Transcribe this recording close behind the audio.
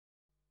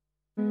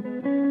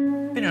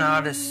Been an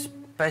artist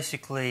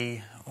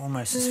basically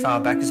almost as far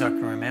back as I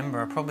can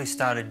remember. I probably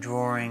started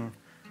drawing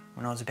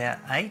when I was about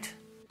 8.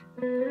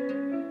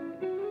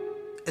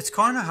 It's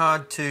kind of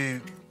hard to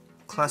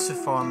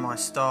classify my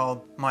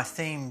style. My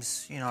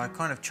themes, you know, I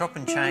kind of chop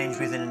and change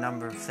within a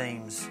number of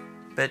themes.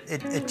 But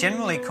it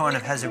generally kind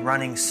of has a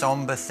running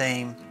sombre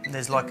theme.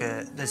 There's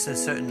a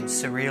certain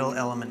surreal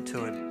element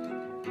to it.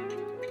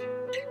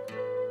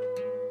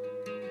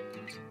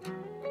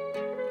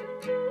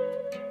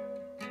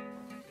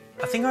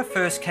 I think I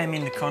first came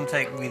into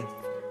contact with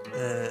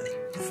the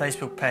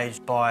Facebook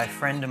page by a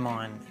friend of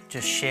mine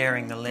just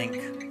sharing the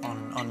link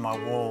on my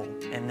wall,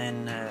 and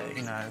then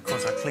you know, of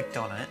course I clicked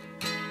on it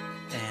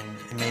and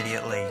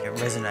immediately it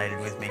resonated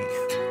with me.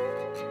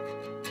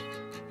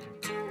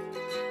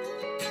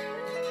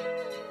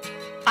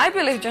 I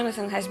believe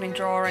Jonathan has been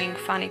drawing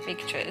funny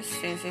pictures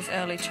since his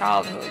early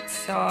childhood,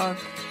 so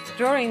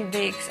drawing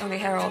digs on the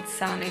Herald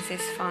sun is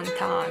his fun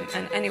time,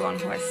 and anyone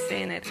who has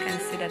seen it can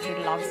see that he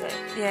loves it.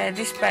 Yeah,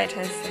 this page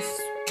has a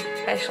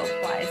special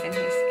place in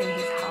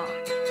his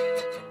heart.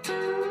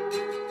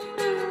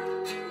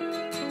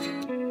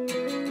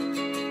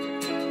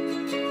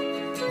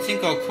 I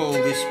think I'll call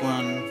this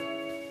one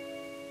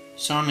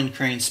Simon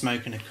Crean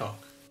Smoking a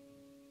Cock.